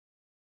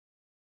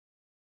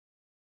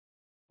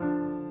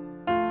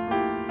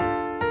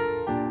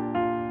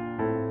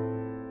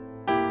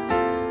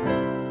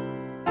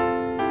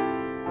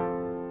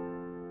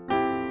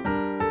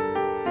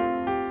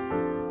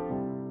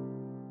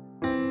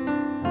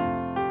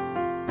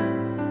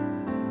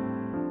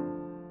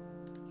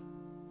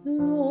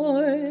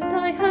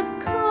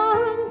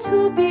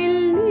to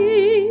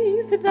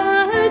believe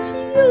that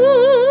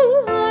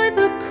you are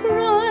the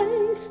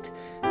Christ,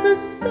 the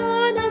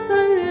Son of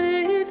the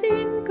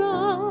living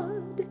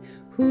God,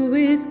 who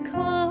is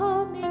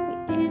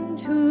coming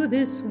into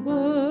this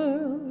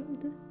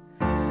world.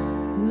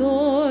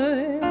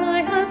 Lord,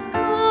 I have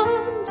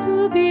come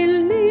to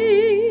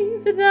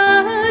believe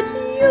that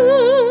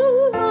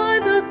you are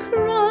the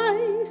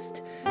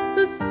Christ,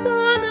 the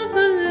Son of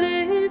the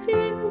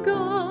living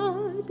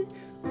God,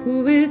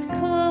 who is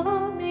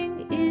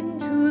coming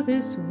into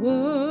this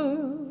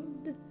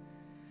world.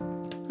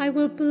 I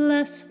will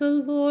bless the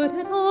Lord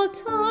at all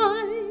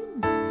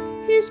times,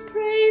 his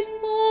praise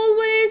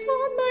always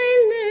on my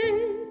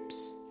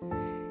lips.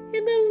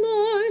 In the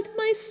Lord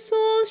my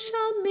soul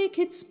shall make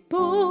its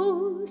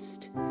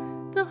boast,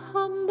 the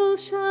humble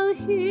shall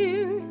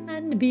hear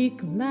and be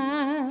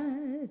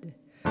glad.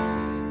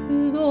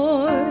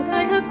 Lord,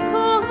 I have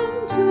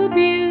come to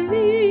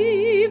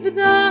believe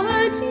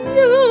that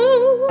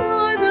you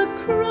are the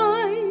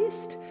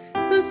Christ,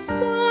 the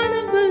Son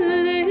of the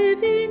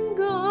living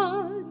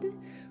God,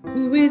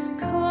 who is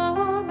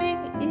coming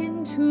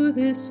into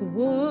this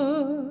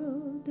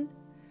world.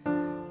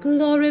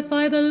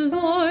 Glorify the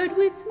Lord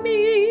with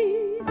me.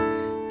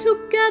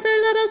 Together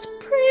let us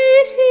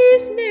praise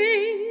his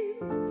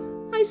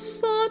name. I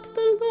sought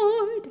the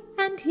Lord,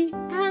 and he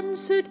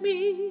answered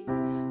me.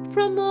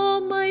 From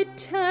all my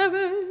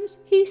terrors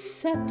he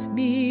set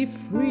me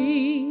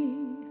free.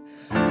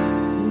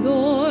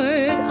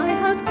 Lord, I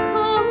have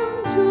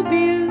come to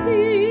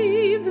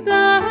believe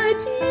that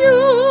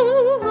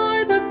you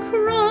are the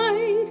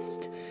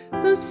Christ,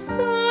 the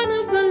Son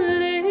of the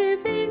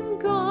living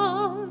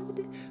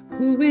God,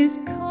 who is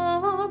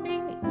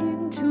coming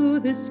into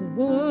this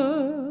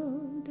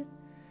world.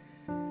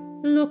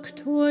 Look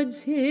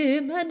towards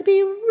him and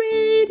be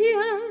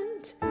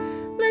radiant.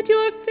 Let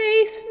your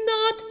face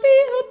not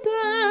be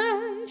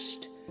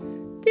abashed.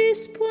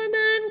 This poor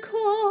man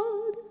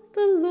called,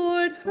 the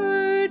Lord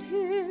heard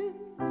him,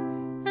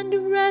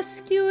 and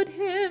rescued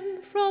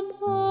him from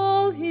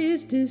all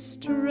his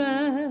distress.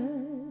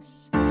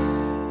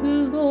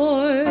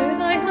 Lord,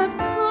 I have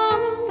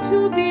come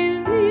to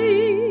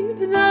believe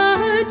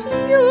that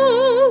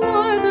you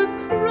are the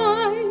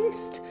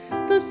Christ,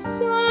 the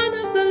Son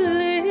of the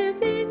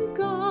living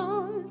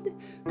God,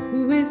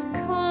 who is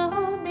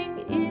coming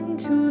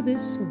into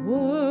this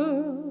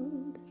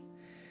world.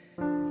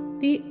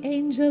 The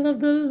angel of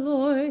the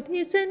Lord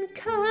is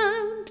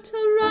encamped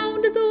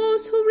around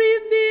those who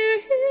revere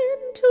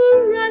him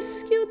to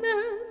rescue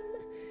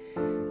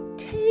them.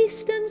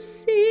 Taste and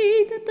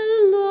see that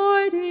the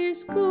Lord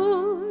is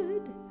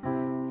good.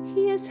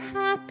 He is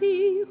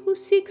happy who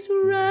seeks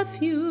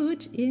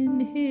refuge in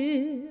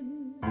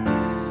him.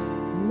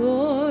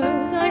 Lord,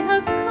 I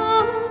have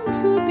come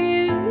to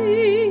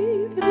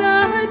believe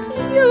that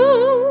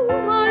you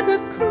are the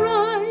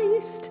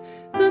Christ,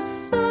 the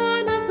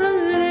Son of the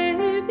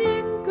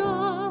living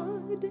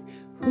God,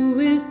 who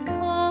is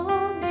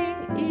coming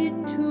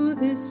into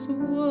this world.